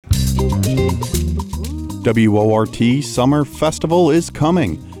WORT Summer Festival is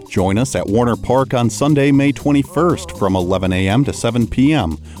coming. Join us at Warner Park on Sunday, May 21st from 11 a.m. to 7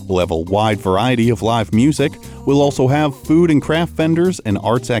 p.m. We'll have a wide variety of live music. We'll also have food and craft vendors, an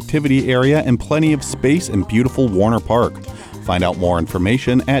arts activity area, and plenty of space in beautiful Warner Park. Find out more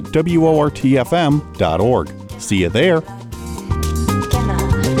information at WORTFM.org. See you there.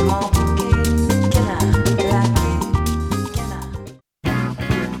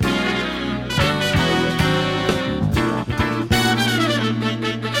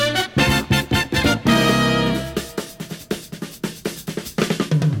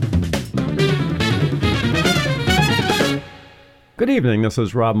 Good evening, this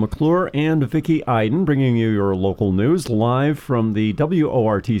is Rob McClure and Vicki Iden bringing you your local news live from the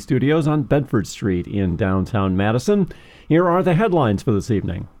WORT studios on Bedford Street in downtown Madison. Here are the headlines for this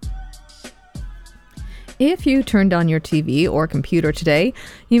evening. If you turned on your TV or computer today,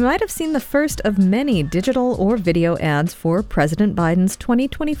 you might have seen the first of many digital or video ads for President Biden's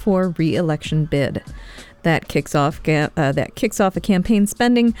 2024 re-election bid. That kicks off a campaign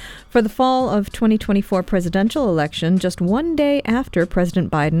spending for the fall of 2024 presidential election just one day after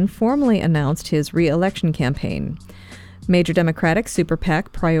President Biden formally announced his re-election campaign. Major Democratic super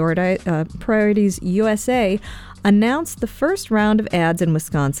PAC Priorities USA announced the first round of ads in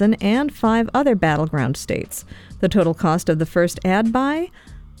Wisconsin and 5 other battleground states. The total cost of the first ad buy,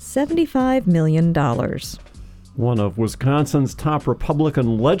 $75 million. One of Wisconsin's top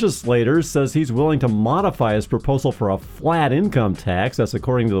Republican legislators says he's willing to modify his proposal for a flat income tax. That's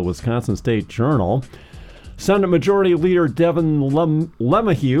according to the Wisconsin State Journal. Senate Majority Leader Devin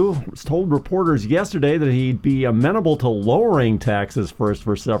LeMahieu told reporters yesterday that he'd be amenable to lowering taxes first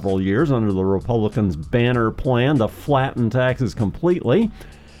for several years under the Republicans' banner plan to flatten taxes completely.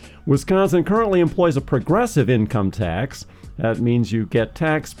 Wisconsin currently employs a progressive income tax. That means you get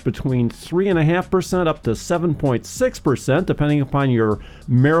taxed between 3.5% up to 7.6%, depending upon your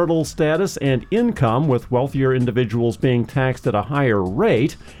marital status and income, with wealthier individuals being taxed at a higher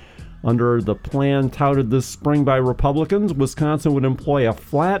rate. Under the plan touted this spring by Republicans, Wisconsin would employ a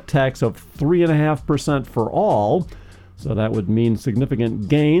flat tax of 3.5% for all. So that would mean significant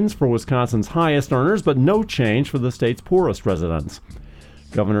gains for Wisconsin's highest earners, but no change for the state's poorest residents.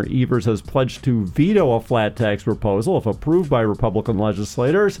 Governor Evers has pledged to veto a flat tax proposal if approved by Republican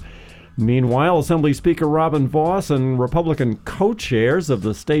legislators. Meanwhile, Assembly Speaker Robin Vos and Republican co-chairs of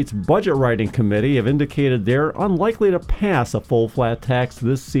the state's budget writing committee have indicated they're unlikely to pass a full flat tax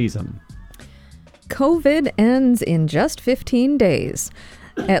this season. COVID ends in just 15 days.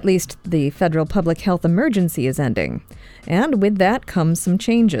 At least the federal public health emergency is ending. And with that comes some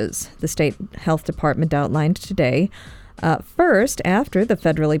changes, the state health department outlined today. First, after the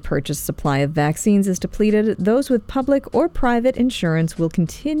federally purchased supply of vaccines is depleted, those with public or private insurance will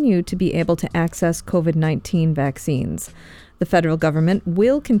continue to be able to access COVID-19 vaccines. The federal government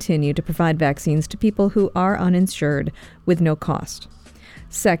will continue to provide vaccines to people who are uninsured with no cost.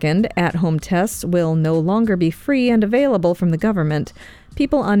 Second, at-home tests will no longer be free and available from the government.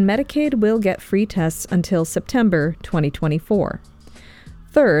 People on Medicaid will get free tests until September 2024.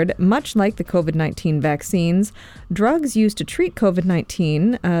 Third, much like the COVID-19 vaccines, drugs used to treat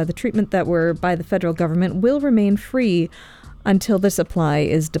COVID-19, the treatment that were by the federal government, will remain free until the supply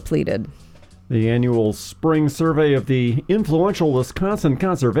is depleted. The annual spring survey of the influential Wisconsin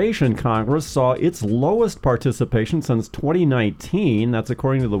Conservation Congress saw its lowest participation since 2019. That's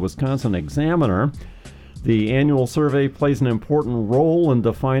according to the Wisconsin Examiner. The annual survey plays an important role in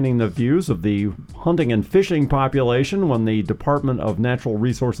defining the views of the hunting and fishing population when the Department of Natural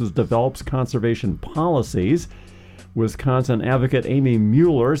Resources develops conservation policies. Wisconsin advocate Amy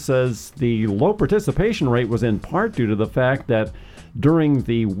Mueller says the low participation rate was in part due to the fact that during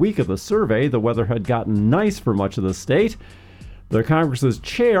the week of the survey, the weather had gotten nice for much of the state. The Congress's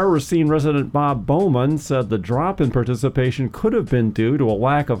chair, Racine resident Bob Bowman, said the drop in participation could have been due to a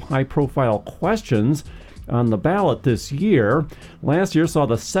lack of high-profile questions on the ballot this year. Last year saw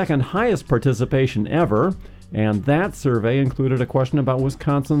the second highest participation ever, and that survey included a question about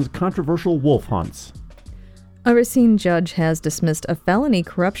Wisconsin's controversial wolf hunts. A Racine judge has dismissed a felony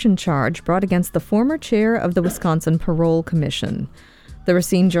corruption charge brought against the former chair of the Wisconsin Parole Commission. The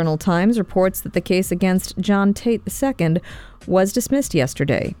Racine Journal-Times reports that the case against John Tate II was dismissed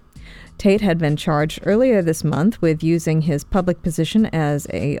yesterday. Tate had been charged earlier this month with using his public position as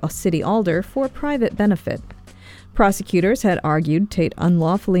a city alder for private benefit. Prosecutors had argued Tate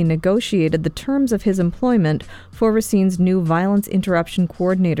unlawfully negotiated the terms of his employment for Racine's new violence interruption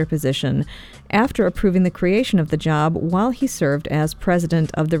coordinator position after approving the creation of the job while he served as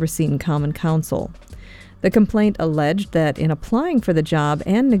president of the Racine Common Council. The complaint alleged that in applying for the job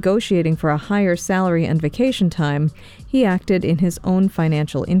and negotiating for a higher salary and vacation time, he acted in his own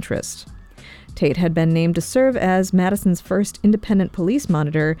financial interest. Tate had been named to serve as Madison's first independent police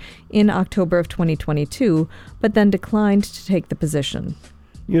monitor in October of 2022, but then declined to take the position.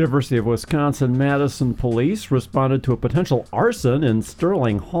 University of Wisconsin-Madison police responded to a potential arson in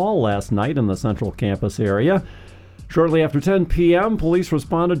Sterling Hall last night in the central campus area. Shortly after 10 p.m., police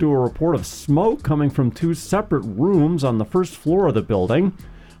responded to a report of smoke coming from two separate rooms on the first floor of the building.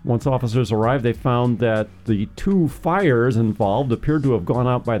 Once officers arrived, they found that the two fires involved appeared to have gone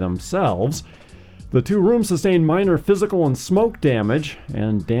out by themselves. The two rooms sustained minor physical and smoke damage,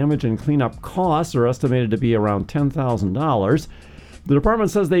 and damage and cleanup costs are estimated to be around $10,000. The department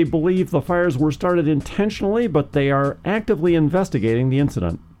says they believe the fires were started intentionally, but they are actively investigating the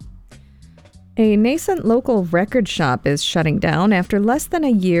incident. A nascent local record shop is shutting down after less than a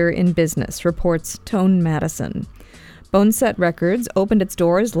year in business, reports Tone Madison. Boneset Records opened its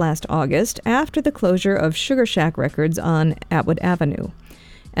doors last August after the closure of Sugar Shack Records on Atwood Avenue.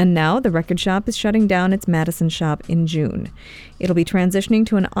 And now the record shop is shutting down its Madison shop in June. It'll be transitioning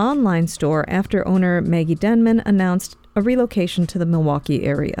to an online store after owner Maggie Denman announced a relocation to the Milwaukee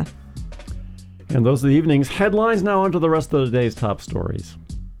area. And those are the evening's headlines. Now on to the rest of the day's top stories.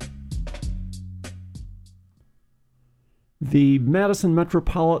 The Madison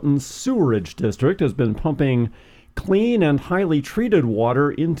Metropolitan Sewerage District has been pumping clean and highly treated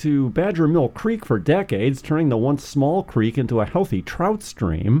water into Badger Mill Creek for decades, turning the once small creek into a healthy trout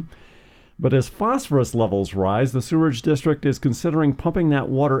stream. But as phosphorus levels rise, the sewerage district is considering pumping that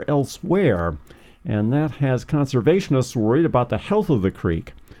water elsewhere, and that has conservationists worried about the health of the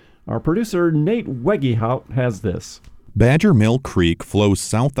creek. Our producer, Nate Wegehout, has this. Badger Mill Creek flows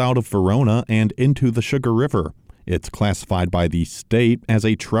south out of Verona and into the Sugar River. It's classified by the state as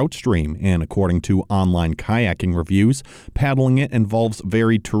a trout stream, and according to online kayaking reviews, paddling it involves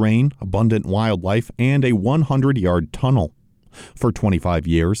varied terrain, abundant wildlife, and a 100-yard tunnel. For 25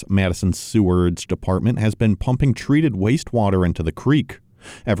 years, Madison's Sewerage Department has been pumping treated wastewater into the creek.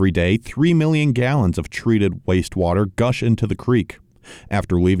 Every day, 3 million gallons of treated wastewater gush into the creek.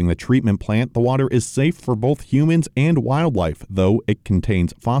 After leaving the treatment plant, the water is safe for both humans and wildlife, though it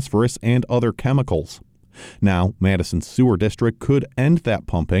contains phosphorus and other chemicals. Now, Madison's sewer district could end that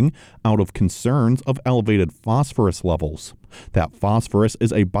pumping out of concerns of elevated phosphorus levels. That phosphorus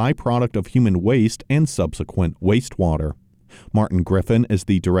is a byproduct of human waste and subsequent wastewater. Martin Griffin is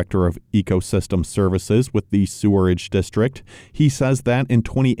the Director of Ecosystem Services with the Sewerage District. He says that in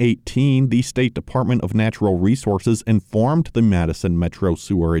 2018, the State Department of Natural Resources informed the Madison Metro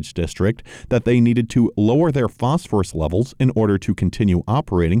Sewerage District that they needed to lower their phosphorus levels in order to continue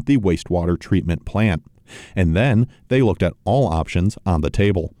operating the wastewater treatment plant. And then they looked at all options on the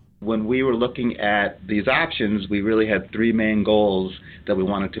table. When we were looking at these options, we really had three main goals that we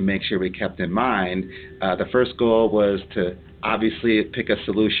wanted to make sure we kept in mind. The first goal was to obviously pick a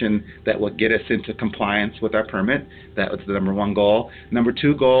solution that would get us into compliance with our permit. That was the number one goal. Number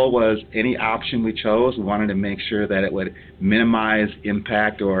two goal was any option we chose, we wanted to make sure that it would minimize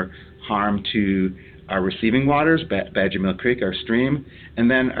impact or harm to our receiving waters, Badger Mill Creek, our stream. And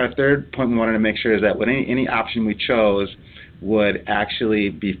then our third point we wanted to make sure is that when any option we chose would actually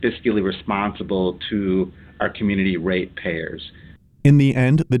be fiscally responsible to our community ratepayers. In the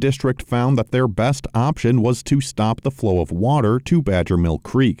end, the district found that their best option was to stop the flow of water to Badger Mill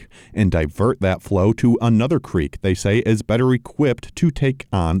Creek and divert that flow to another creek they say is better equipped to take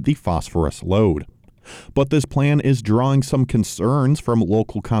on the phosphorus load. But this plan is drawing some concerns from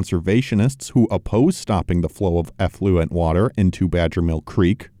local conservationists who oppose stopping the flow of effluent water into Badger Mill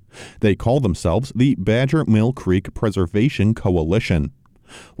Creek. They call themselves the Badger Mill Creek Preservation Coalition.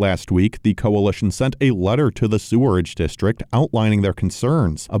 Last week, the coalition sent a letter to the sewerage district outlining their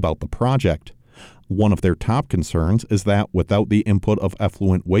concerns about the project. One of their top concerns is that without the input of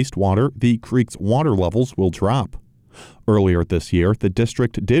effluent wastewater, the creek's water levels will drop. Earlier this year, the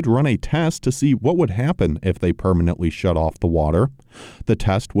district did run a test to see what would happen if they permanently shut off the water. The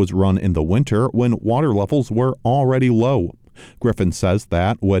test was run in the winter when water levels were already low. Griffin says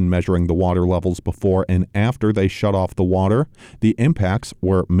that when measuring the water levels before and after they shut off the water, the impacts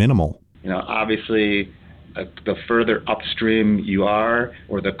were minimal. Obviously, the further upstream you are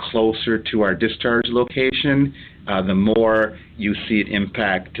or the closer to our discharge location, the more you see an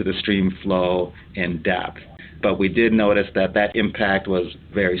impact to the stream flow and depth. But we did notice that impact was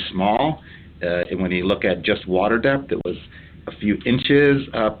very small. And when you look at just water depth, it was a few inches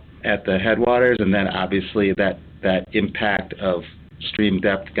up at the headwaters, and then obviously that impact of stream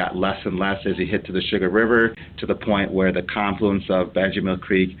depth got less and less as you hit to the Sugar River, to the point where the confluence of Badger Mill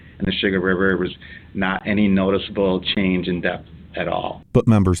Creek in the Sugar River. There was not any noticeable change in depth at all. But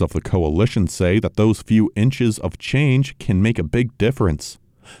members of the coalition say that those few inches of change can make a big difference.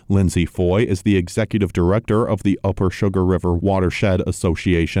 Lindsay Foy is the executive director of the Upper Sugar River Watershed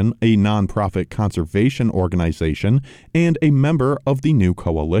Association, a nonprofit conservation organization, and a member of the new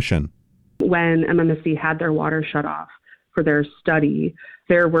coalition. When MMSC had their water shut off for their study,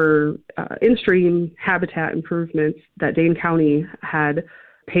 there were in-stream habitat improvements that Dane County had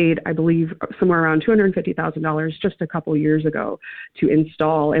paid, I believe, somewhere around $250,000 just a couple years ago to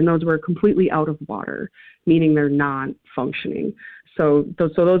install, and those were completely out of water, meaning they're non-functioning. So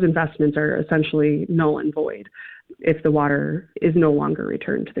those investments are essentially null and void if the water is no longer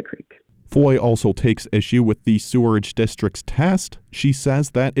returned to the creek. Foy also takes issue with the Sewerage District's test. She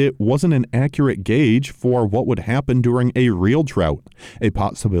says that it wasn't an accurate gauge for what would happen during a real drought, a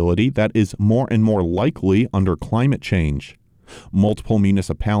possibility that is more and more likely under climate change. Multiple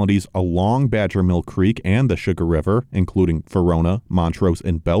municipalities along Badger Mill Creek and the Sugar River, including Verona, Montrose,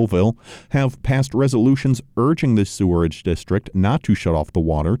 and Belleville, have passed resolutions urging the Sewerage District not to shut off the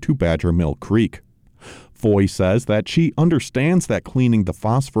water to Badger Mill Creek. Foy says that she understands that cleaning the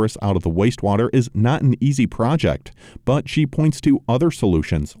phosphorus out of the wastewater is not an easy project, but she points to other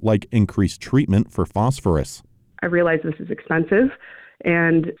solutions like increased treatment for phosphorus. I realize this is expensive,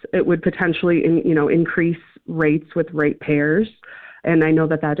 and it would potentially increase rates with ratepayers, and I know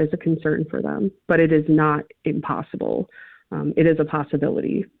that is a concern for them, but it is not impossible. It is a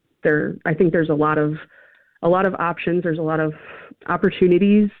possibility. I think there's a lot of options. There's a lot of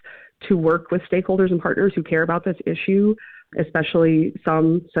opportunities to work with stakeholders and partners who care about this issue, especially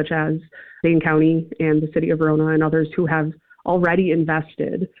some such as Dane County and the city of Verona and others who have already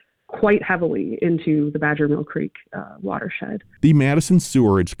invested quite heavily into the Badger Mill Creek watershed. The Madison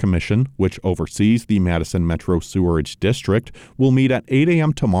Sewerage Commission, which oversees the Madison Metro Sewerage District, will meet at 8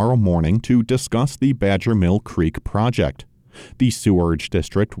 a.m. tomorrow morning to discuss the Badger Mill Creek project. The Sewerage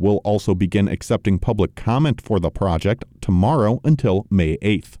District will also begin accepting public comment for the project tomorrow until May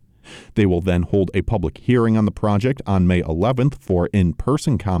 8th. They will then hold a public hearing on the project on May 11th for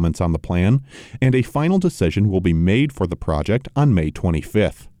in-person comments on the plan, and a final decision will be made for the project on May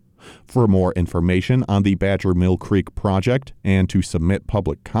 25th. For more information on the Badger Mill Creek project and to submit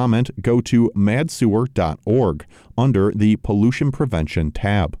public comment, go to madsewer.org under the Pollution Prevention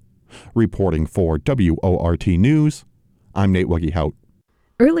tab. Reporting for WORT News, I'm Nate Weggehout.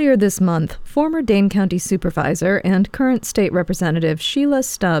 Earlier this month, former Dane County Supervisor and current state representative Sheila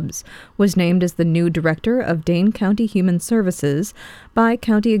Stubbs was named as the new director of Dane County Human Services by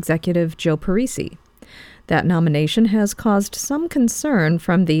County Executive Joe Parisi. That nomination has caused some concern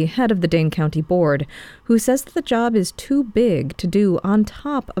from the head of the Dane County Board, who says that the job is too big to do on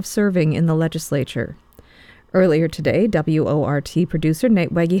top of serving in the legislature. Earlier today, WORT producer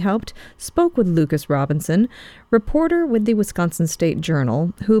Nate Weggehout spoke with Lucas Robinson, reporter with the Wisconsin State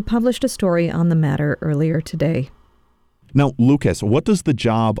Journal, who published a story on the matter earlier today. Now, Lucas, what does the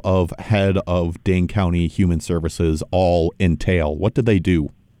job of head of Dane County Human Services all entail? What do they do?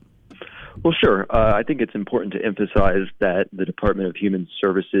 Well, sure. I think it's important to emphasize that the Department of Human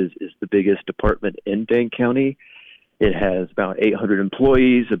Services is the biggest department in Dane County. It has about 800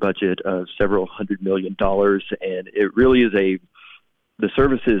 employees, a budget of several $100 million, and it really is the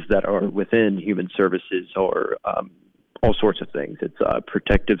services that are within human services are all sorts of things. It's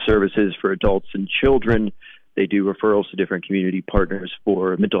protective services for adults and children. They do referrals to different community partners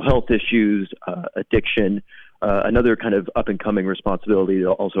for mental health issues, addiction. Another kind of up-and-coming responsibility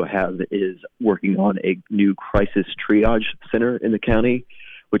they'll also have is working on a new crisis triage center in the county,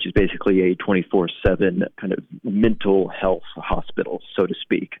 which is basically a 24/7 kind of mental health hospital, so to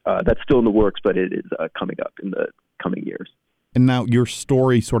speak. That's still in the works, but it is coming up in the coming years. And now your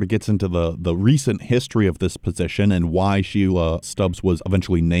story sort of gets into the recent history of this position and why Sheila Stubbs was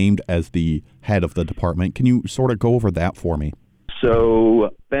eventually named as the head of the department. Can you sort of go over that for me?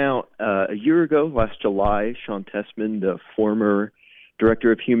 So about a year ago, last July, Sean Tessman, the former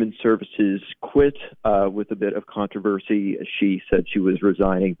director of human services, quit with a bit of controversy. She said she was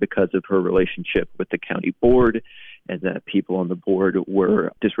resigning because of her relationship with the county board and that people on the board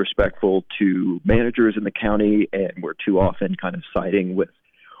were disrespectful to managers in the county and were too often kind of siding with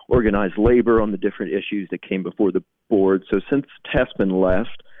organized labor on the different issues that came before the board. So since Tessman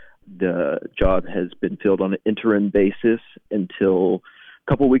left, the job has been filled on an interim basis until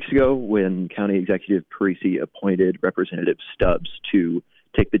a couple weeks ago when County Executive Parisi appointed Representative Stubbs to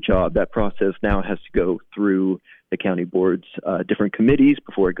take the job. That process now has to go through the county board's different committees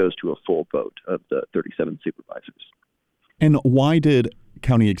before it goes to a full vote of the 37 supervisors. And why did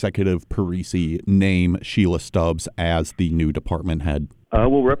County Executive Parisi name Sheila Stubbs as the new department head?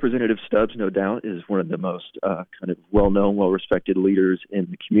 Well, Representative Stubbs, no doubt, is one of the most kind of well-known, well-respected leaders in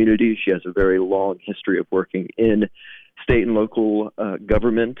the community. She has a very long history of working in state and local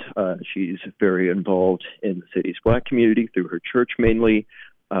government. She's very involved in the city's Black community through her church mainly,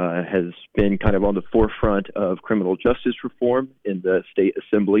 has been kind of on the forefront of criminal justice reform in the state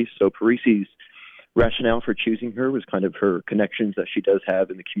assembly. So Parisi's rationale for choosing her was kind of her connections that she does have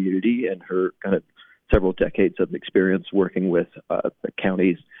in the community and her kind of several decades of experience working with the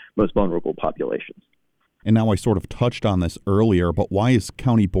county's most vulnerable populations. And now I sort of touched on this earlier, but why is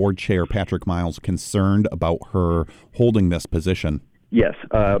County Board Chair Patrick Miles concerned about her holding this position? Yes,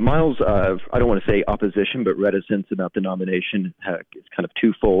 Miles, I don't want to say opposition, but reticence about the nomination is kind of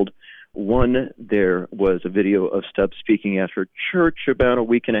twofold. One, there was a video of Stubbs speaking at her church about a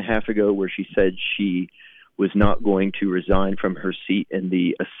week and a half ago where she said she was not going to resign from her seat in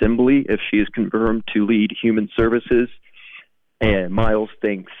the assembly if she is confirmed to lead Human Services. And Miles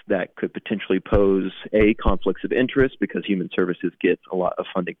thinks that could potentially pose conflicts of interest because Human Services gets a lot of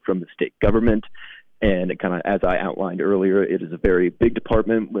funding from the state government. And kind of, as I outlined earlier, it is a very big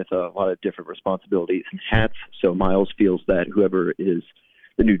department with a lot of different responsibilities and hats. So Miles feels that whoever is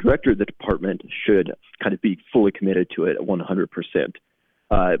the new director of the department should kind of be fully committed to it at 100%.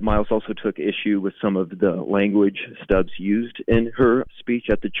 Miles also took issue with some of the language Stubbs used in her speech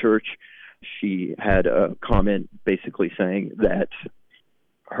at the church. She had a comment basically saying that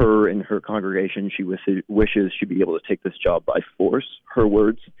her and her congregation, she wishes she'd be able to take this job by force, her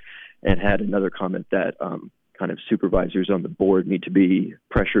words, and had another comment that kind of supervisors on the board need to be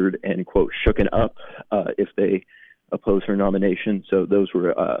pressured and, quote, shooken up if they oppose her nomination. So those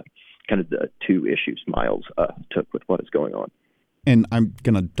were kind of the two issues Miles took with what is going on. And I'm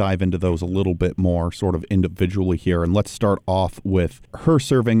going to dive into those a little bit more sort of individually here. And let's start off with her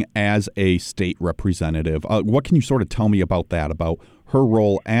serving as a state representative. What can you sort of tell me about that, about her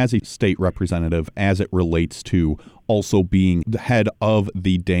role as a state representative as it relates to also being the head of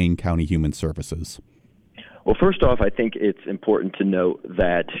the Dane County Human Services? Well, first off, I think it's important to note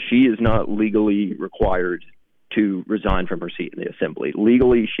that she is not legally required to resign from her seat in the assembly.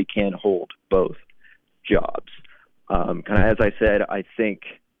 Legally, she can hold both jobs. Kind of as I said, I think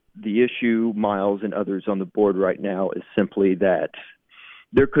the issue Miles and others on the board right now is simply that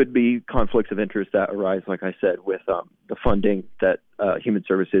there could be conflicts of interest that arise, like I said, with the funding that Human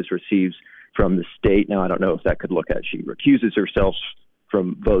Services receives from the state. Now, I don't know if that could look at she recuses herself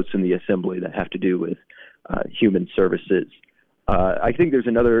from votes in the assembly that have to do with Human Services. I think there's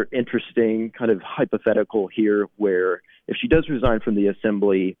another interesting kind of hypothetical here where if she does resign from the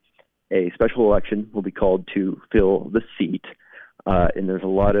assembly, a special election will be called to fill the seat. And there's a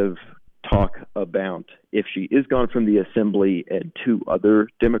lot of talk about if she is gone from the assembly and two other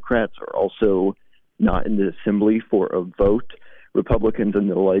Democrats are also not in the assembly for a vote, Republicans in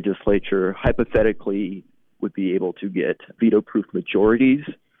the legislature hypothetically would be able to get veto-proof majorities.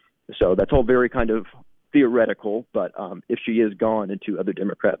 So that's all very kind of theoretical, but if she is gone and two other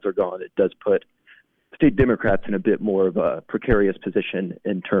Democrats are gone, it does put state Democrats in a bit more of a precarious position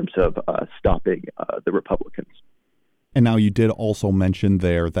in terms of stopping the Republicans. And now you did also mention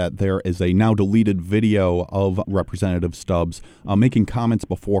there that there is a now deleted video of Representative Stubbs making comments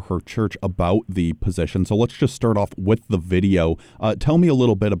before her church about the position. So let's just start off with the video. Tell me a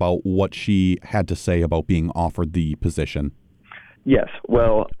little bit about what she had to say about being offered the position. Yes.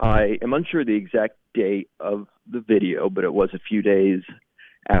 Well, I am unsure the exact date of the video, but it was a few days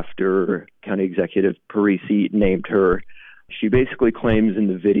after County Executive Parisi named her. She basically claims in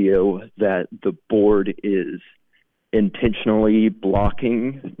the video that the board is intentionally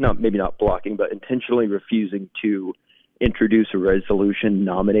intentionally refusing to introduce a resolution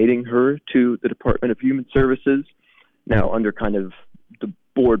nominating her to the Department of Human Services. Now, under kind of the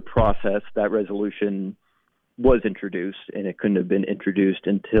board process, that resolution was introduced, and it couldn't have been introduced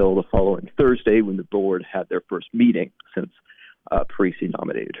until the following Thursday when the board had their first meeting since Parisi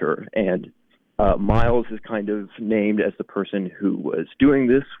nominated her. And Miles is kind of named as the person who was doing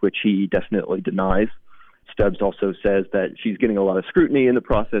this, which he definitely denies. Stubbs also says that she's getting a lot of scrutiny in the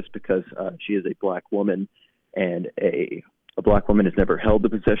process because she is a black woman, and a black woman has never held the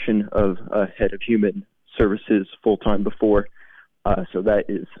position of head of Human Services full-time before. So that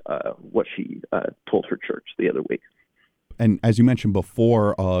is what she told her church the other week. And as you mentioned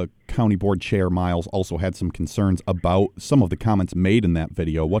before, County Board Chair Miles also had some concerns about some of the comments made in that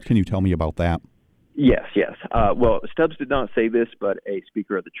video. What can you tell me about that? Yes. Well, Stubbs did not say this, but a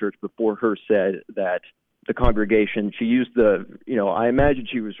speaker of the church before her said that the congregation, she used I imagine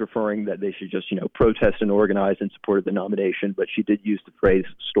she was referring that they should just, protest and organize in support of the nomination, but she did use the phrase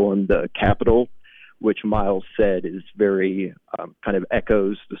storm the Capitol, which Miles said is very kind of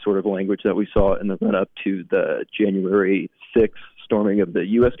echoes the sort of language that we saw in the run-up to the January 6th storming of the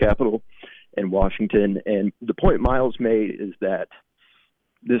U.S. Capitol in Washington. And the point Miles made is that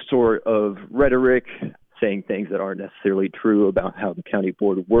this sort of rhetoric, saying things that aren't necessarily true about how the county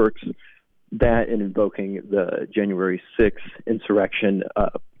board works, that and invoking the January 6th insurrection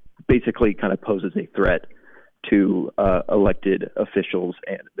basically kind of poses a threat to elected officials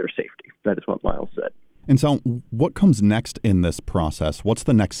and their safety. That is what Miles said. And so what comes next in this process? What's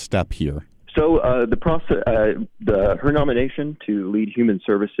the next step here? So her nomination to lead Human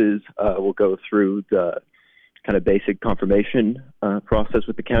Services will go through the kind of basic confirmation process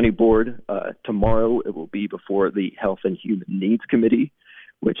with the county board. Tomorrow it will be before the Health and Human Needs Committee,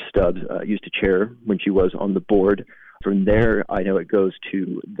 which Stubbs used to chair when she was on the board. From there, I know it goes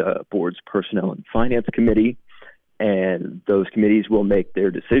to the board's Personnel and Finance Committee, and those committees will make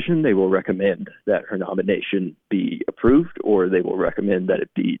their decision. They will recommend that her nomination be approved, or they will recommend that it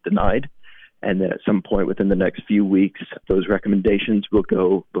be denied. And then at some point within the next few weeks, those recommendations will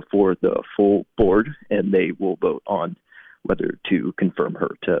go before the full board, and they will vote on whether to confirm her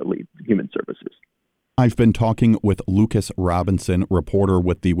to lead Human Services. I've been talking with Lucas Robinson, reporter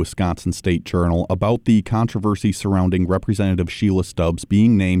with the Wisconsin State Journal, about the controversy surrounding Representative Sheila Stubbs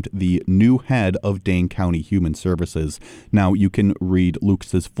being named the new head of Dane County Human Services. Now, you can read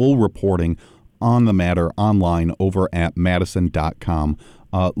Lucas's full reporting on the matter online over at Madison.com.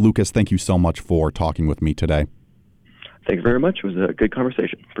 Lucas, thank you so much for talking with me today. Thank you very much. It was a good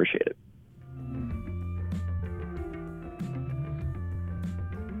conversation. Appreciate it.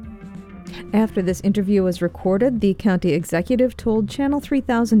 After this interview was recorded, the county executive told Channel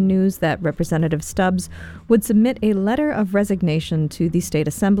 3000 News that Representative Stubbs would submit a letter of resignation to the State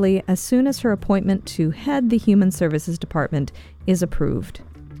Assembly as soon as her appointment to head the Human Services Department is approved.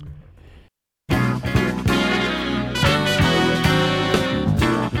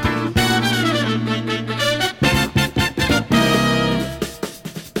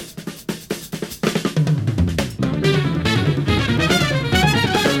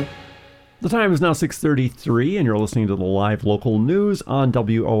 The time is now 6:33, and you're listening to the live local news on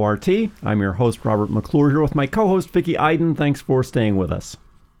WORT. I'm your host, Robert McClure, here with my co-host, Vicki Iden. Thanks for staying with us.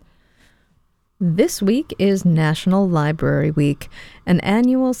 This week is National Library Week, an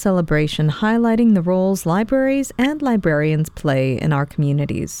annual celebration highlighting the roles libraries and librarians play in our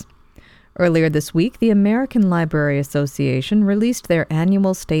communities. Earlier this week, the American Library Association released their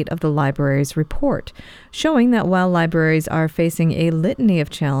annual State of the Libraries report, showing that while libraries are facing a litany of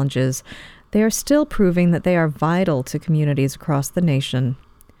challenges, they are still proving that they are vital to communities across the nation.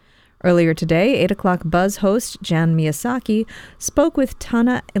 Earlier today, 8 o'clock Buzz host Jan Miyasaki spoke with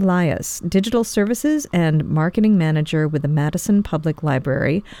Tana Elias, Digital Services and Marketing Manager with the Madison Public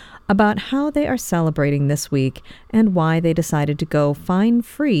Library, about how they are celebrating this week and why they decided to go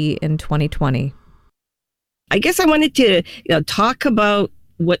fine-free in 2020. I guess I wanted to talk about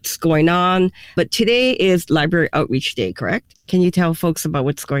what's going on, but today is Library Outreach Day, correct? Can you tell folks about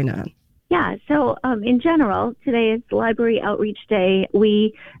what's going on? Yeah, so in general, today is Library Outreach Day.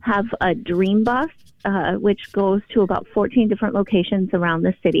 We have a Dream Bus, which goes to about 14 different locations around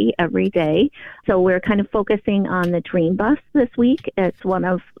the city every day. So we're kind of focusing on the Dream Bus this week. It's one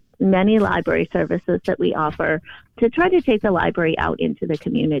of many library services that we offer to try to take the library out into the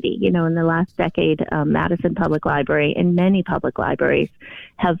community. You know, in the last decade, Madison Public Library and many public libraries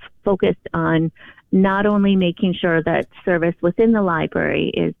have focused on not only making sure that service within the library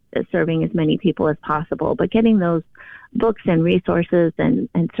is serving as many people as possible, but getting those books and resources and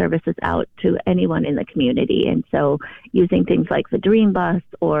services out to anyone in the community. And so using things like the Dream Bus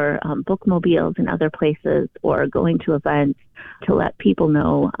or bookmobiles in other places, or going to events to let people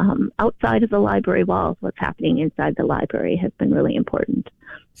know outside of the library walls what's happening inside the library has been really important.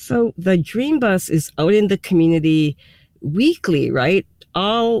 So the Dream Bus is out in the community weekly, right?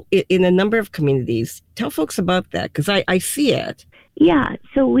 All in a number of communities. Tell folks about that, because I see it. Yeah,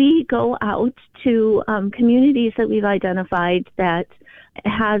 so we go out to communities that we've identified that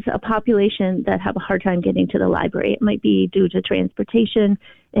has a population that have a hard time getting to the library. It might be due to transportation.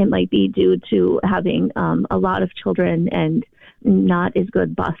 It might be due to having a lot of children and not as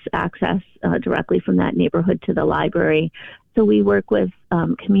good bus access directly from that neighborhood to the library. So we work with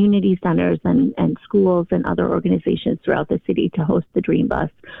community centers and schools and other organizations throughout the city to host the Dream Bus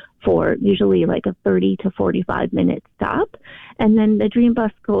for usually like a 30 to 45 minute stop. And then the Dream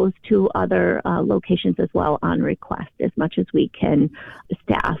Bus goes to other locations as well on request, as much as we can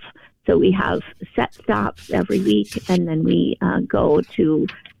staff. So we have set stops every week, and then we go to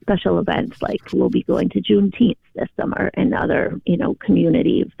special events, like we'll be going to Juneteenth this summer and other,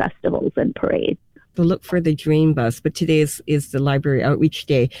 community festivals and parades. to look for the Dream Bus. But today is the Library Outreach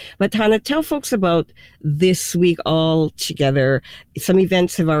Day. But Hannah, tell folks about this week all together. Some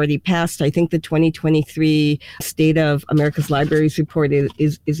events have already passed. I think the 2023 State of America's Libraries report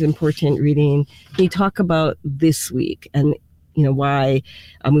is important reading. Can you talk about this week and why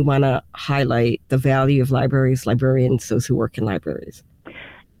we want to highlight the value of libraries, librarians, those who work in libraries?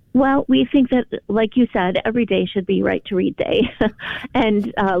 Well, we think that, like you said, every day should be Right to Read Day.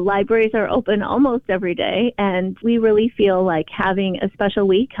 And libraries are open almost every day. And we really feel like having a special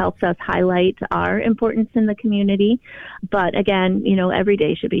week helps us highlight our importance in the community. But again, every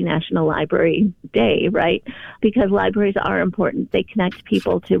day should be National Library Day, right? Because libraries are important. They connect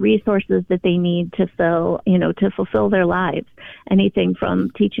people to resources that they need to fulfill their lives. Anything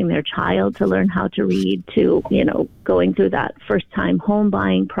from teaching their child to learn how to read to, going through that first time home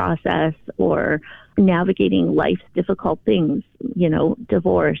buying process or navigating life's difficult things,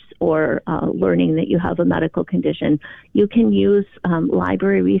 divorce or learning that you have a medical condition. You can use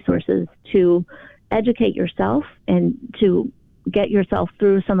library resources to educate yourself and to get yourself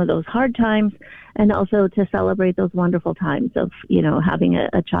through some of those hard times, and also to celebrate those wonderful times of, having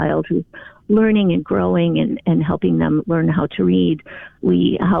a child who's learning and growing and helping them learn how to read.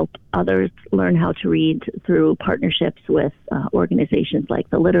 We help others learn how to read through partnerships with organizations like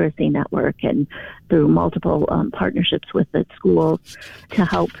the Literacy Network and through multiple partnerships with the schools to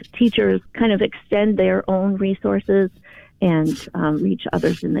help teachers kind of extend their own resources and reach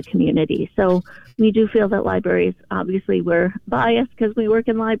others in the community. So we do feel that libraries, obviously we're biased because we work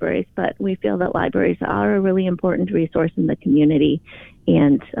in libraries, but we feel that libraries are a really important resource in the community.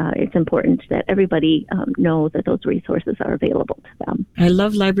 And it's important that everybody know that those resources are available to them. I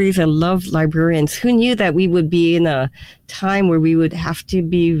love libraries. I love librarians. Who knew that we would be in a time where we would have to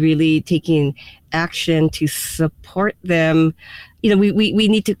be really taking action to support them? We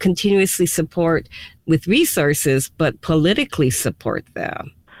need to continuously support with resources, but politically support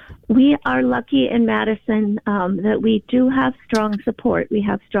them. We are lucky in Madison that we do have strong support. We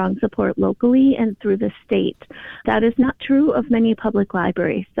have strong support locally and through the state. That is not true of many public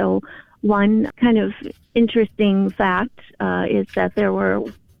libraries. So one kind of interesting fact is that there were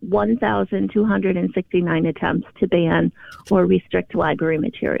 1,269 attempts to ban or restrict library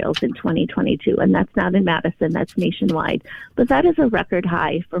materials in 2022. And that's not in Madison, that's nationwide. But that is a record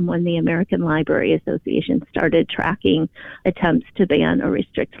high from when the American Library Association started tracking attempts to ban or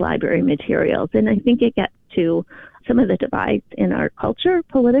restrict library materials. And I think it gets to some of the divides in our culture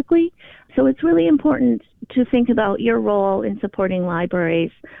politically. So it's really important to think about your role in supporting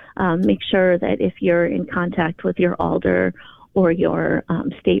libraries. Make sure that if you're in contact with your alder or your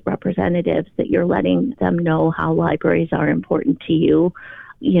state representatives, that you're letting them know how libraries are important to you.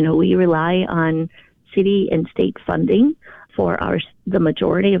 We rely on city and state funding for the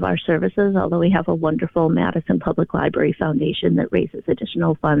majority of our services, although we have a wonderful Madison Public Library Foundation that raises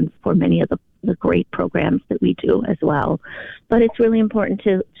additional funds for many of the great programs that we do as well. But it's really important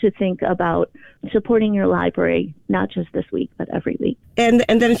to think about supporting your library, not just this week, but every week. And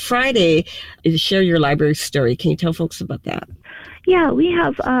then Friday is Share Your Library Story. Can you tell folks about that? Yeah, we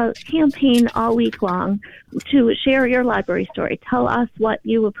have a campaign all week long to share your library story. Tell us what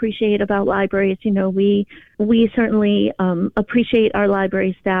you appreciate about libraries. We certainly appreciate our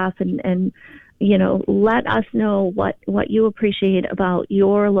library staff and let us know what you appreciate about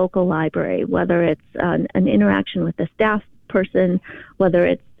your local library, whether it's an interaction with the staff person, whether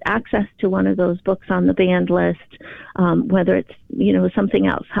it's access to one of those books on the banned list, whether it's, something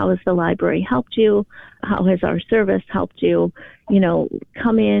else. How has the library helped you? How has our service helped you?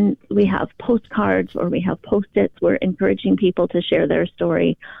 Come in. We have postcards or we have Post-its. We're encouraging people to share their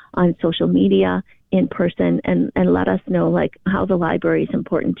story on social media, in person, and let us know how the library is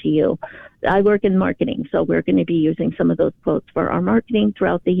important to you. I work in marketing, so we're going to be using some of those quotes for our marketing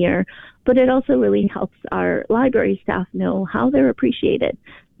throughout the year, but it also really helps our library staff know how they're appreciated.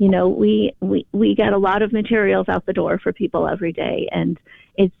 We get a lot of materials out the door for people every day, and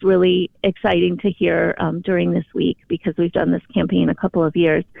it's really exciting to hear during this week, because we've done this campaign a couple of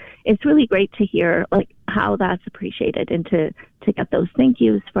years. It's really great to hear how that's appreciated, and to get those thank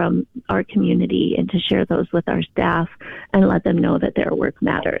yous from our community and to share those with our staff and let them know that their work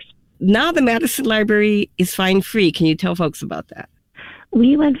matters. Now the Madison Library is fine-free. Can you tell folks about that?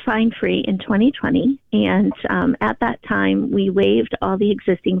 We went fine-free in 2020, and at that time, we waived all the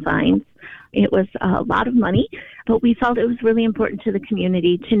existing fines. It was a lot of money, but we felt it was really important to the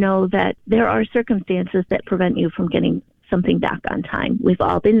community to know that there are circumstances that prevent you from getting something back on time. We've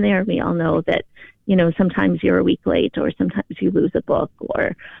all been there. We all know that, sometimes you're a week late, or sometimes you lose a book,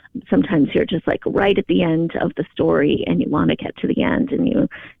 or sometimes you're just like right at the end of the story and you want to get to the end, and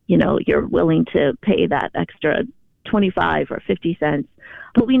you're willing to pay that extra 25 or 50 cents.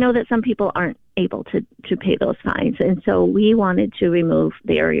 But we know that some people aren't able to pay those fines. And so we wanted to remove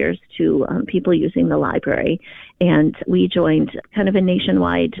barriers to people using the library. And we joined kind of a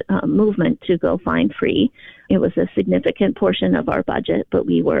nationwide movement to go fine free. It was a significant portion of our budget, but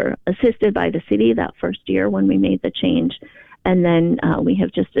we were assisted by the city that first year when we made the change. And then we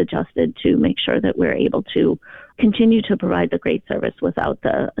have just adjusted to make sure that we're able to continue to provide the great service without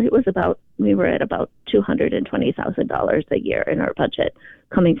we were at about $220,000 a year in our budget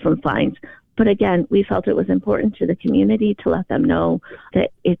coming from fines. But again, we felt it was important to the community to let them know that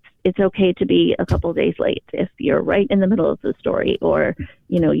it's okay to be a couple of days late if you're right in the middle of the story, or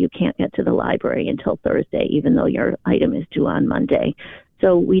you can't get to the library until Thursday, even though your item is due on Monday.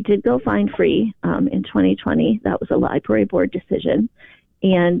 So we did go fine free in 2020. That was a library board decision.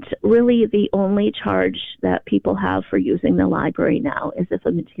 And really the only charge that people have for using the library now is if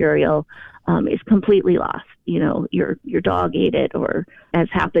a material is completely lost. Your dog ate it, or as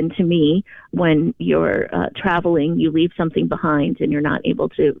happened to me, when you're traveling, you leave something behind and you're not able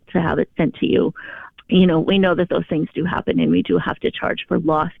to have it sent to you. We know that those things do happen, and we do have to charge for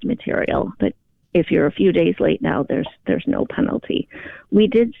lost material. But if you're a few days late now, there's no penalty. We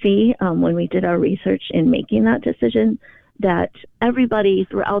did see when we did our research in making that decision that everybody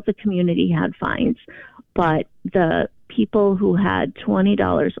throughout the community had fines, but the people who had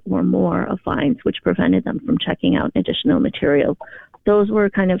 $20 or more of fines, which prevented them from checking out additional material, those were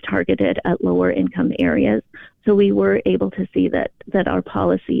kind of targeted at lower income areas. So we were able to see that our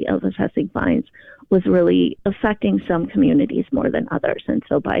policy of assessing fines was really affecting some communities more than others. And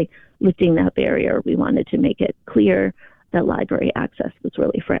so by lifting that barrier, we wanted to make it clear that library access was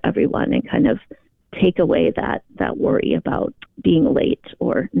really for everyone, and kind of take away that worry about being late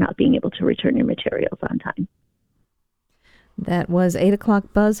or not being able to return your materials on time. That was 8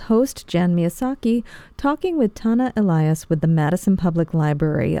 o'clock Buzz host Jan Miyazaki talking with Tana Elias with the Madison Public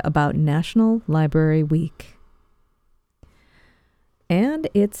Library about National Library Week. And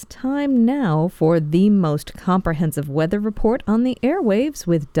it's time now for the most comprehensive weather report on the airwaves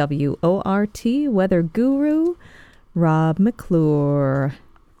with WORT weather guru Rob McClure.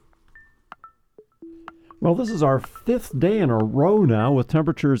 Well, this is our 5th day in a row now with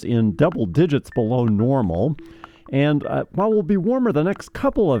temperatures in double digits below normal. And while we'll be warmer the next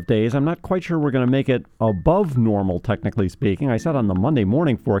couple of days, I'm not quite sure we're going to make it above normal, technically speaking. I said on the Monday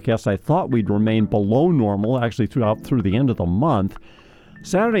morning forecast I thought we'd remain below normal actually through the end of the month.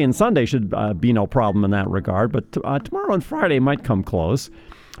 Saturday and Sunday should be no problem in that regard, but tomorrow and Friday might come close.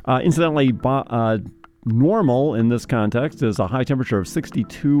 Incidentally, normal in this context is a high temperature of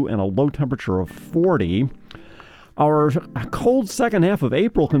 62 and a low temperature of 40. Our cold second half of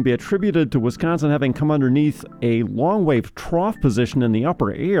April can be attributed to Wisconsin having come underneath a long-wave trough position in the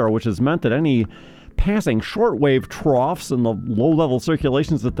upper air, which has meant that any passing shortwave troughs and the low-level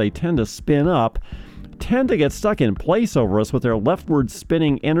circulations that they tend to spin up tend to get stuck in place over us with their leftward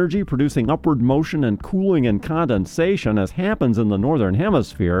spinning energy, producing upward motion and cooling and condensation, as happens in the northern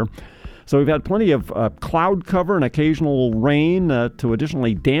hemisphere. So we've had plenty of cloud cover and occasional rain to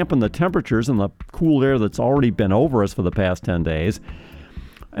additionally dampen the temperatures in the cool air that's already been over us for the past 10 days.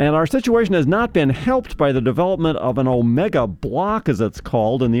 And our situation has not been helped by the development of an omega block, as it's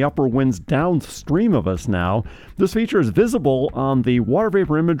called, in the upper winds downstream of us now. This feature is visible on the water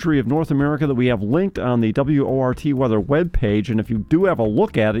vapor imagery of North America that we have linked on the WORT weather webpage. And if you do have a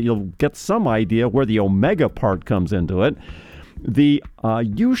look at it, you'll get some idea where the omega part comes into it. The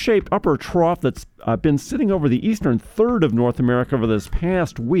U-shaped upper trough that's been sitting over the eastern third of North America for this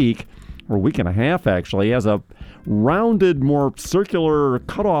past week, or week and a half actually, has a rounded, more circular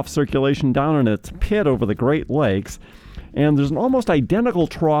cutoff circulation down in its pit over the Great Lakes. And there's an almost identical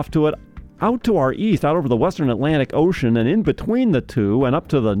trough to it out to our east, out over the western Atlantic Ocean, and in between the two and up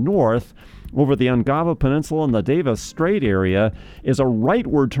to the north, over the Ungava Peninsula and the Davis Strait area, is a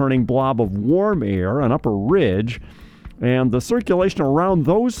rightward turning blob of warm air, an upper ridge. And the circulation around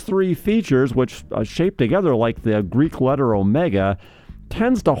those three features, which shape together like the Greek letter omega,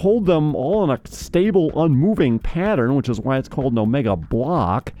 tends to hold them all in a stable, unmoving pattern, which is why it's called an omega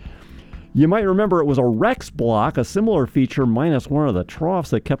block. You might remember it was a Rex block, a similar feature minus one of the troughs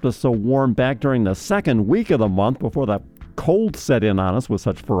that kept us so warm back during the second week of the month before the cold set in on us with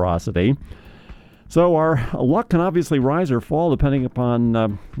such ferocity. So our luck can obviously rise or fall depending upon,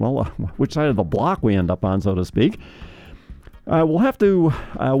 which side of the block we end up on, so to speak. We'll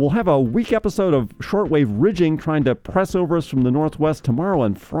have a weak episode of shortwave ridging trying to press over us from the northwest tomorrow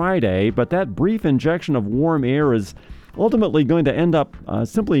and Friday, but that brief injection of warm air is ultimately going to end up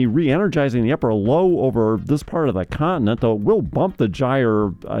simply re-energizing the upper low over this part of the continent, though it will bump the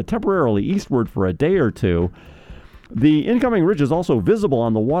gyre temporarily eastward for a day or two. The incoming ridge is also visible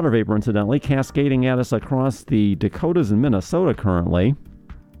on the water vapor, incidentally, cascading at us across the Dakotas and Minnesota currently.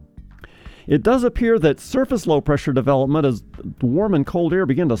 It does appear that surface low-pressure development, as warm and cold air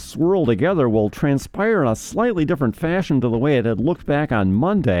begin to swirl together, will transpire in a slightly different fashion to the way it had looked back on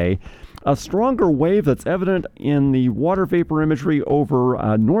Monday. A stronger wave that's evident in the water vapor imagery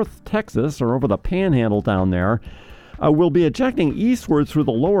over North Texas, or over the Panhandle down there, will be ejecting eastward through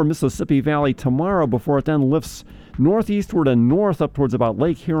the lower Mississippi Valley tomorrow before it then lifts northeastward and north up towards about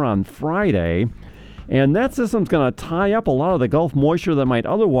Lake Huron Friday. And that system's going to tie up a lot of the Gulf moisture that might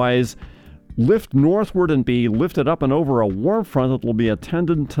otherwise lift northward and be lifted up and over a warm front that will be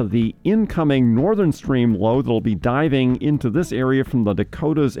attendant to the incoming northern stream low that will be diving into this area from the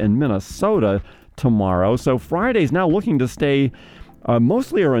Dakotas and Minnesota tomorrow. So Friday's now looking to stay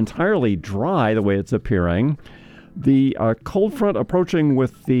mostly or entirely dry the way it's appearing. The cold front approaching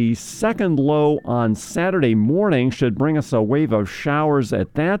with the second low on Saturday morning should bring us a wave of showers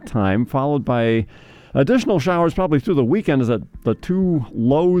at that time, followed by additional showers probably through the weekend as the two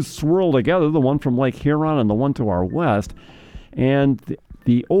lows swirl together, the one from Lake Huron and the one to our west. And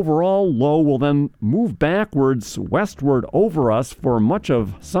the overall low will then move backwards westward over us for much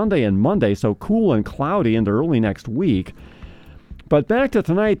of Sunday and Monday, so cool and cloudy into early next week. But back to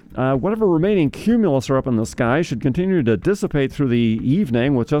tonight, whatever remaining cumulus are up in the sky should continue to dissipate through the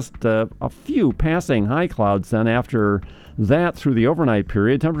evening with just a few passing high clouds then after that through the overnight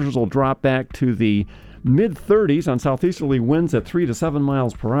period. Temperatures will drop back to the mid-30s on southeasterly winds at 3 to 7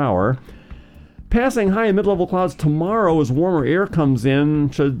 miles per hour. Passing high and mid-level clouds tomorrow as warmer air comes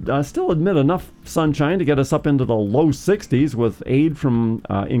in should still admit enough sunshine to get us up into the low 60s with aid from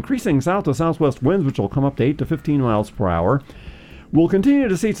increasing south to southwest winds, which will come up to 8 to 15 miles per hour. We'll continue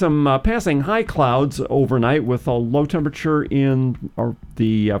to see some passing high clouds overnight with a low temperature in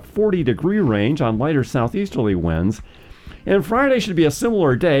the 40-degree range on lighter southeasterly winds. And Friday should be a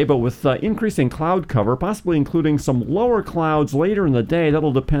similar day, but with increasing cloud cover, possibly including some lower clouds later in the day.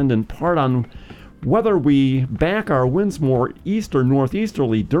 That'll depend in part on whether we back our winds more east or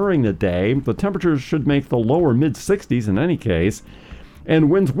northeasterly during the day. The temperatures should make the lower mid-60s in any case.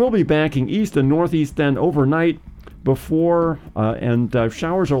 And winds will be backing east and northeast then overnight before, and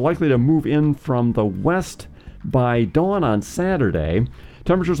showers are likely to move in from the west by dawn on Saturday.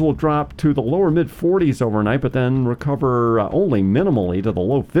 Temperatures will drop to the lower mid-40s overnight, but then recover only minimally to the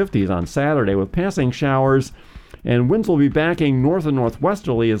low 50s on Saturday with passing showers, and winds will be backing north and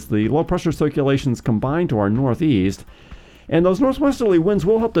northwesterly as the low-pressure circulations combine to our northeast. And those northwesterly winds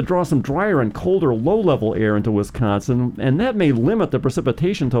will help to draw some drier and colder low-level air into Wisconsin, and that may limit the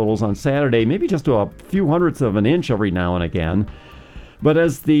precipitation totals on Saturday, maybe just to a few hundredths of an inch every now and again. But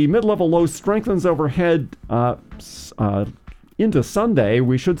as the mid-level low strengthens overhead into Sunday,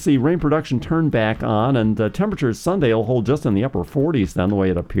 we should see rain production turn back on, and temperatures Sunday will hold just in the upper 40s then, the way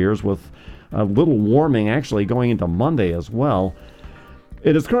it appears, with a little warming actually going into Monday as well.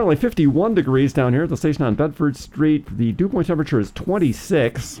 It is currently 51 degrees down here at the station on Bedford Street. The dew point temperature is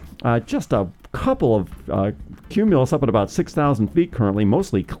 26. Just a couple of cumulus up at about 6,000 feet currently,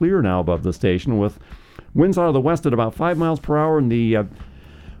 mostly clear now above the station, with winds out of the west at about 5 miles per hour, and the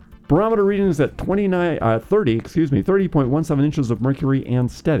barometer reading is at 30.17 inches of mercury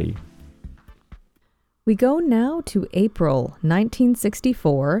and steady. We go now to April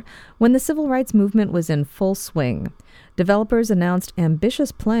 1964, when the civil rights movement was in full swing. Developers announced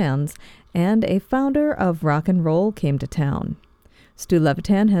ambitious plans, and a founder of rock and roll came to town. Stu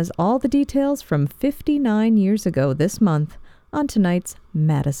Levitan has all the details from 59 years ago this month on tonight's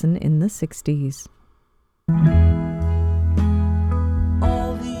Madison in the 60s.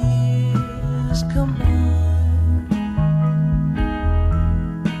 All the years combined,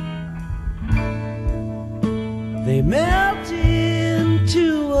 they melt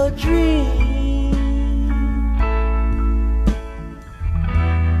into a dream.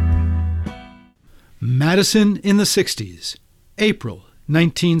 Madison in the 60s, April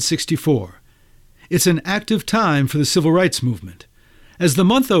 1964. It's an active time for the civil rights movement. As the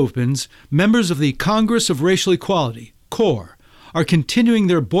month opens, members of the Congress of Racial Equality, CORE, are continuing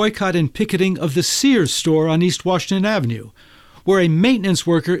their boycott and picketing of the Sears store on East Washington Avenue, where a maintenance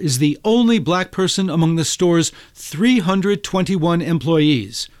worker is the only black person among the store's 321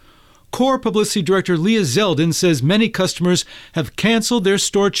 employees. CORE Publicity Director Leah Zeldin says many customers have canceled their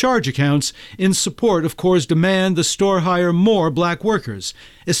store charge accounts in support of CORE's demand the store hire more black workers,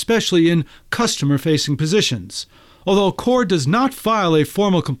 especially in customer-facing positions. Although CORE does not file a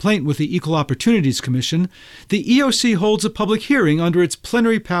formal complaint with the Equal Opportunities Commission, the EOC holds a public hearing under its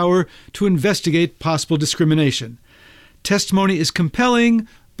plenary power to investigate possible discrimination. Testimony is compelling,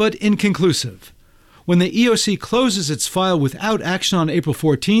 but inconclusive. When the EOC closes its file without action on April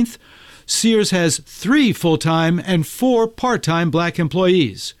 14th, Sears has 3 full-time and 4 part-time black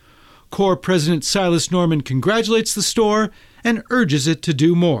employees. CORE President Silas Norman congratulates the store and urges it to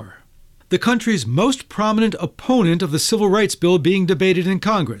do more. The country's most prominent opponent of the Civil Rights Bill being debated in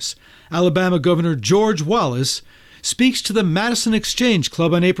Congress, Alabama Governor George Wallace, speaks to the Madison Exchange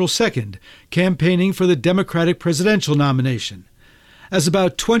Club on April 2nd, campaigning for the Democratic presidential nomination. As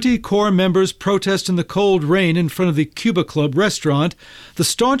about 20 CORE members protest in the cold rain in front of the Cuba Club restaurant, the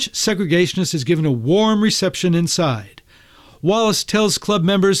staunch segregationist is given a warm reception inside. Wallace tells club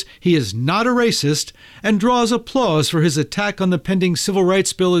members he is not a racist and draws applause for his attack on the pending Civil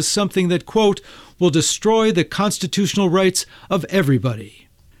Rights Bill as something that, quote, will destroy the constitutional rights of everybody.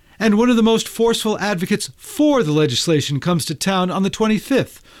 And one of the most forceful advocates for the legislation comes to town on the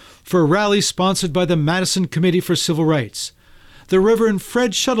 25th for a rally sponsored by the Madison Committee for Civil Rights. The Reverend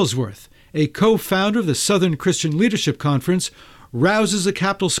Fred Shuttlesworth, a co-founder of the Southern Christian Leadership Conference, rouses a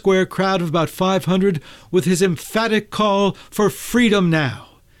Capitol Square crowd of about 500 with his emphatic call for freedom now.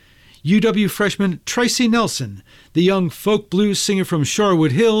 UW freshman Tracy Nelson, the young folk blues singer from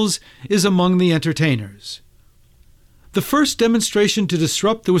Shorewood Hills, is among the entertainers. The first demonstration to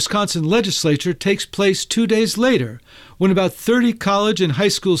disrupt the Wisconsin legislature takes place 2 days later, when about 30 college and high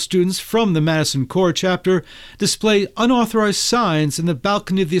school students from the Madison CORE chapter display unauthorized signs in the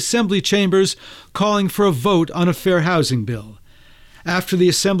balcony of the Assembly chambers calling for a vote on a fair housing bill. After the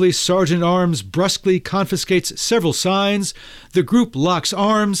Assembly Sergeant-at-Arms brusquely confiscates several signs, the group locks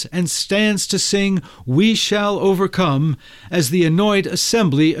arms and stands to sing "We Shall Overcome" as the annoyed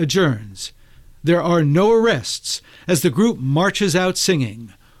Assembly adjourns. There are no arrests as the group marches out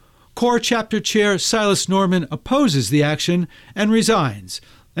singing. CORE Chapter Chair Silas Norman opposes the action and resigns,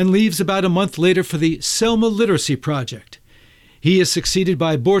 and leaves about a month later for the Selma Literacy Project. He is succeeded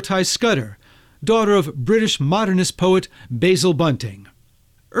by Bortai Scudder, daughter of British modernist poet Basil Bunting.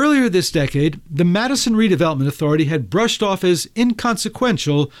 Earlier this decade, the Madison Redevelopment Authority had brushed off as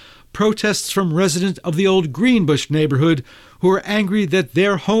inconsequential protests from residents of the old Greenbush neighborhood who were angry that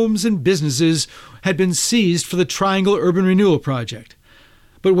their homes and businesses had been seized for the Triangle Urban Renewal Project.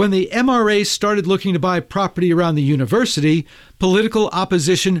 But when the MRA started looking to buy property around the university, political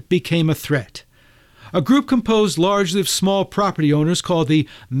opposition became a threat. A group composed largely of small property owners called the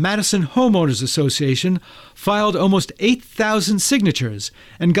Madison Homeowners Association filed almost 8,000 signatures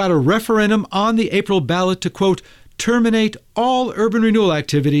and got a referendum on the April ballot to, quote, terminate all urban renewal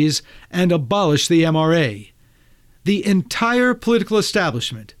activities and abolish the MRA. The entire political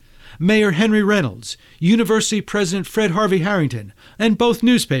establishment, Mayor Henry Reynolds, University President Fred Harvey Harrington, and both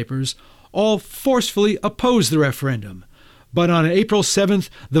newspapers all forcefully opposed the referendum. But on April 7th,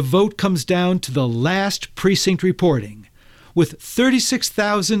 the vote comes down to the last precinct reporting, with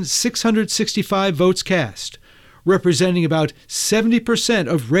 36,665 votes cast, representing about 70%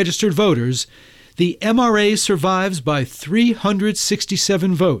 of registered voters. The MRA survives by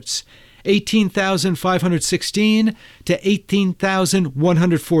 367 votes, 18,516 to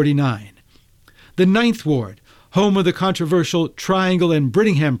 18,149. The 9th Ward, home of the controversial Triangle and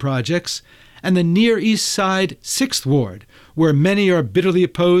Brittingham projects, and the Near East Side 6th Ward, where many are bitterly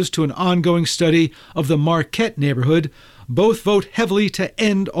opposed to an ongoing study of the Marquette neighborhood, both vote heavily to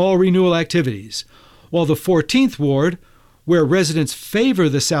end all renewal activities, while the 14th Ward, where residents favor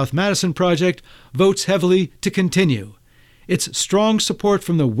the South Madison project, votes heavily to continue. It's strong support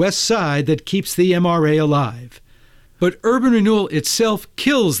from the West Side that keeps the MRA alive. But urban renewal itself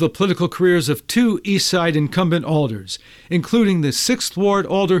kills the political careers of 2 East Side incumbent alders, including the 6th Ward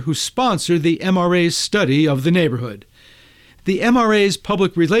alder who sponsored the MRA's study of the neighborhood. The MRA's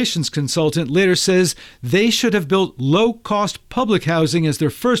public relations consultant later says they should have built low-cost public housing as their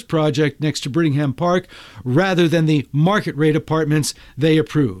first project next to Brittingham Park rather than the market-rate apartments they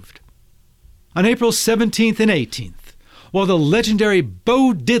approved. On April 17th and 18th, while the legendary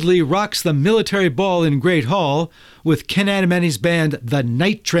Bo Diddley rocks the military ball in Great Hall, with Ken Adamany's band The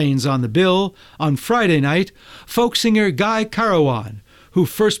Night Trains on the bill, on Friday night, folk singer Guy Carawan, who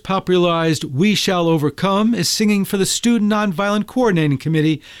first popularized We Shall Overcome, is singing for the Student Nonviolent Coordinating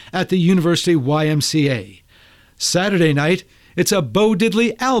Committee at the University YMCA. Saturday night, it's a Bo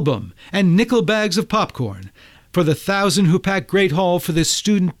Diddley album and nickel bags of popcorn for the 1,000 who pack Great Hall for the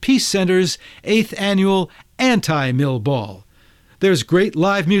Student Peace Center's 8th annual Anti-Mill Ball. There's great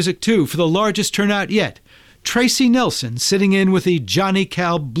live music, too, for the largest turnout yet. Tracy Nelson sitting in with the Johnny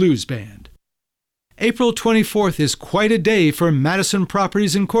Calb Blues Band. April 24th is quite a day for Madison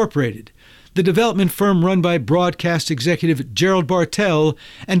Properties Incorporated, the development firm run by broadcast executive Gerald Bartell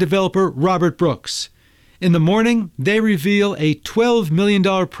and developer Robert Brooks. In the morning, they reveal a $12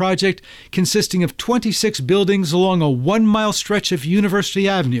 million project consisting of 26 buildings along a 1-mile stretch of University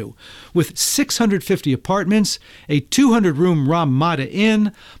Avenue, with 650 apartments, a 200-room Ramada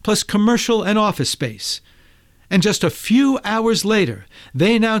Inn, plus commercial and office space. And just a few hours later,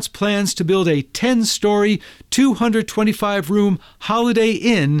 they announced plans to build a 10-story, 225-room Holiday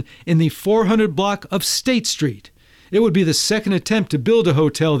Inn in the 400 block of State Street. It would be the second attempt to build a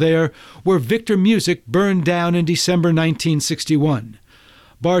hotel there, where Victor Music burned down in December 1961.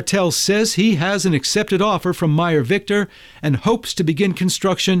 Bartell says he has an accepted offer from Meyer Victor and hopes to begin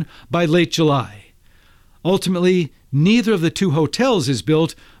construction by late July. Ultimately, neither of the two hotels is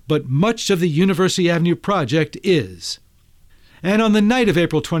built, but much of the University Avenue project is. And on the night of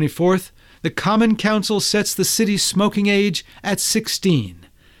April 24th, the Common Council sets the city's smoking age at 16.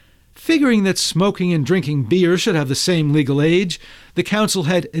 Figuring that smoking and drinking beer should have the same legal age, the council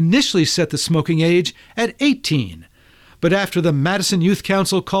had initially set the smoking age at 18. But after the Madison Youth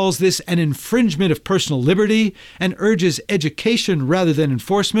Council calls this an infringement of personal liberty and urges education rather than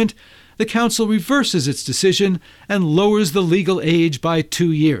enforcement, the council reverses its decision and lowers the legal age by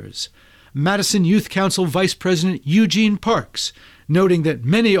 2 years. Madison Youth Council Vice President Eugene Parks, noting that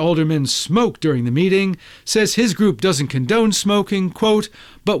many aldermen smoke during the meeting, says his group doesn't condone smoking, quote,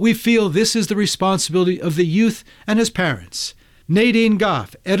 "but we feel this is the responsibility of the youth and his parents." Nadine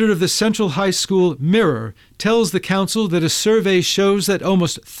Goff, editor of the Central High School Mirror, tells the council that a survey shows that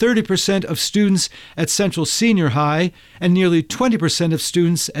almost 30% of students at Central Senior High and nearly 20% of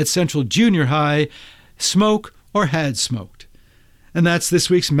students at Central Junior High smoke or had smoked. And that's this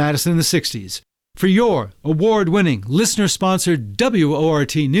week's Madison in the 60s. For your award-winning, listener-sponsored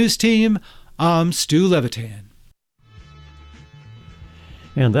WORT News Team, I'm Stu Levitan.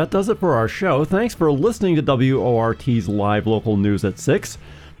 And that does it for our show. Thanks for listening to WORT's live local news at 6.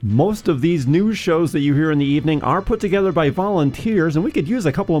 Most of these news shows that you hear in the evening are put together by volunteers, and we could use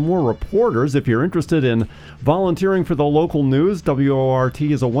a couple of more reporters if you're interested in volunteering for the local news. WORT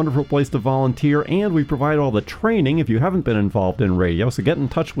is a wonderful place to volunteer, and we provide all the training if you haven't been involved in radio. So get in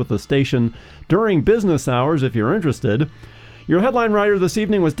touch with the station during business hours if you're interested. Your headline writer this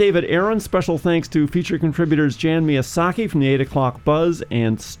evening was David Aaron. Special thanks to feature contributors Jan Miyasaki from the 8 o'clock Buzz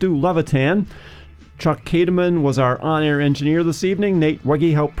and Stu Levitan. Chuck Kademan was our on-air engineer this evening. Nate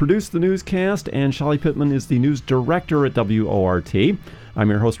Wegge helped produce the newscast, and Shelley Pittman is the news director at WORT. I'm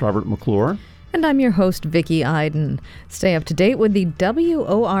your host, Robert McClure. And I'm your host, Vicki Iden. Stay up to date with the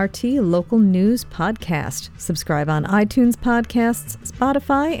WORT Local News Podcast. Subscribe on iTunes Podcasts,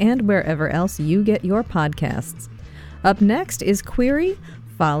 Spotify, and wherever else you get your podcasts. Up next is Query,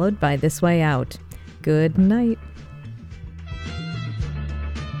 followed by This Way Out. Good night.